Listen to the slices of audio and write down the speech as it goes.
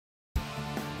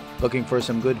Looking for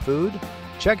some good food?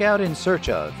 Check out In Search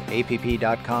Of,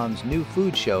 APP.com's new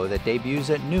food show that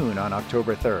debuts at noon on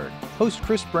October 3rd. Host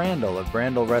Chris Brandl of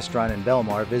Brandl Restaurant in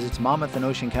Belmar visits Monmouth and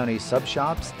Ocean County sub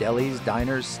shops, delis,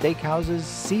 diners, steakhouses,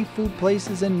 seafood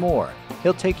places, and more.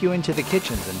 He'll take you into the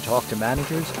kitchens and talk to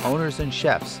managers, owners, and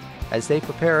chefs as they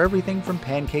prepare everything from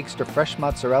pancakes to fresh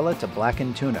mozzarella to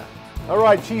blackened tuna. All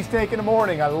right, cheesesteak in the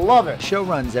morning. I love it. The show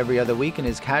runs every other week and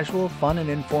is casual, fun,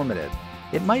 and informative.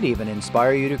 It might even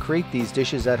inspire you to create these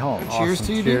dishes at home. Awesome. Cheers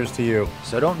to you. Cheers to you.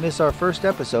 So don't miss our first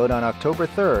episode on October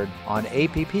 3rd on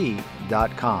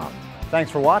app.com. Thanks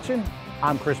for watching.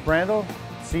 I'm Chris Brandl.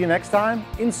 See you next time,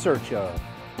 In Search Of.